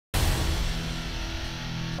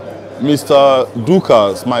Mr.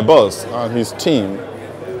 Dukas, my boss, and his team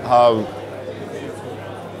have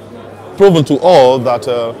proven to all that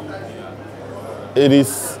it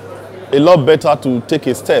is a lot better to take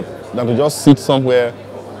a step than to just sit somewhere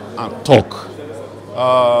and talk.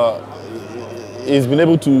 He's been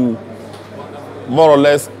able to more or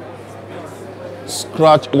less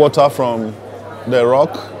scratch water from the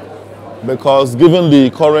rock, because given the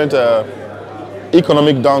current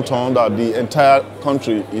economic downturn that the entire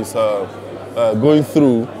country is going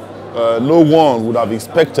through, no one would have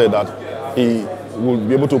expected that he would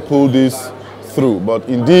be able to pull this through. But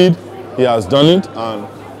indeed, he has done it, and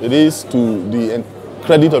it is to the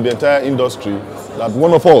credit of the entire industry that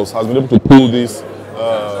one of us has been able to pull this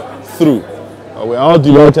through. We are all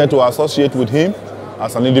delighted to associate with him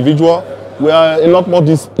as an individual. We are a lot more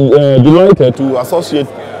delighted to associate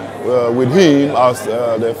with him as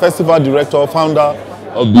the festival director, founder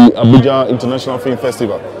of the Abuja International Film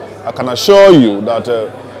Festival. I can assure you that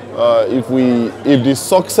if the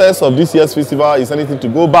success of this year's festival is anything to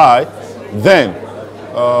go by, then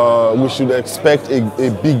we should expect a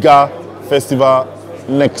bigger festival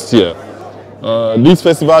next year. This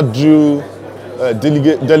festival drew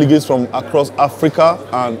delegates from across Africa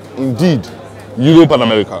and indeed Europe and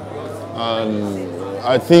America. And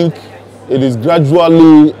I think it is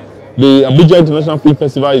gradually, the Abuja International Film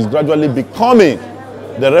Festival is gradually becoming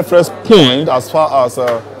the reference point as far as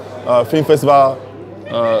film festivals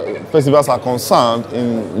are concerned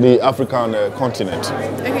in the African continent.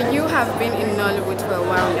 Okay, you have been in Nollywood for a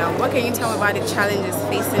while now. What can you tell me about the challenges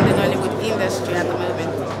facing the Nollywood industry at the moment?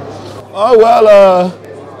 Oh,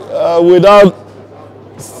 well, without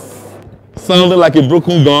sounding like a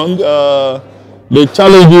broken gong, the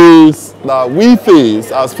challenges that we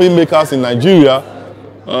face as filmmakers in Nigeria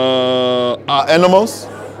are enormous.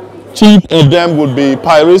 Chief of them would be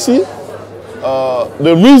piracy.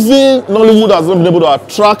 The reason Nollywood has not been able to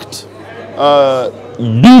attract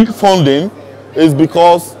big funding is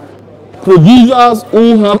because producers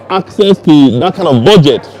who have access to that kind of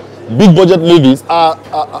budget, big budget movies, are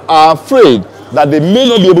afraid that they may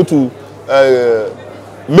not be able to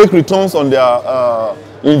make returns on their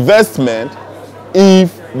investment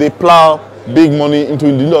if they plow big money into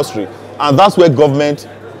the industry. And that's where government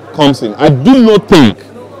comes in. I do not think,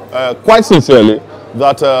 quite sincerely,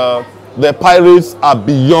 that the pirates are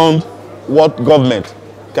beyond what government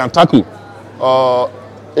can tackle.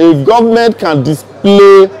 If government can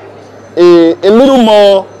display a little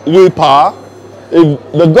more willpower,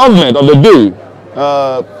 if the government of the day,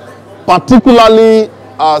 particularly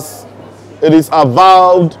as it is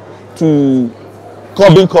avowed to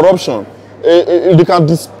curbing corruption, if they can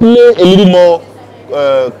display a little more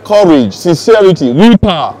courage, sincerity,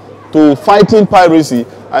 willpower to fighting piracy,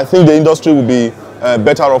 I think the industry will be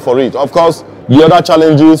better off for it. Of course, the other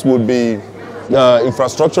challenges would be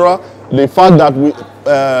infrastructural. The fact that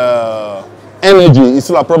energy is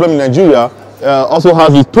still a problem in Nigeria also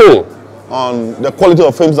has its toll on the quality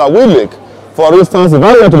of films that we make. For instance, if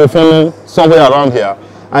I were to be filming somewhere around here,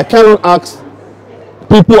 I cannot ask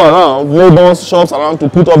people around, neighbors, shops around to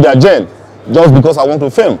put up their gen just because I want to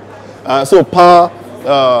film. So power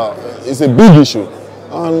is a big issue,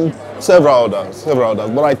 and several others.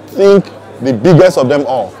 But I think the biggest of them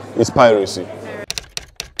all is piracy.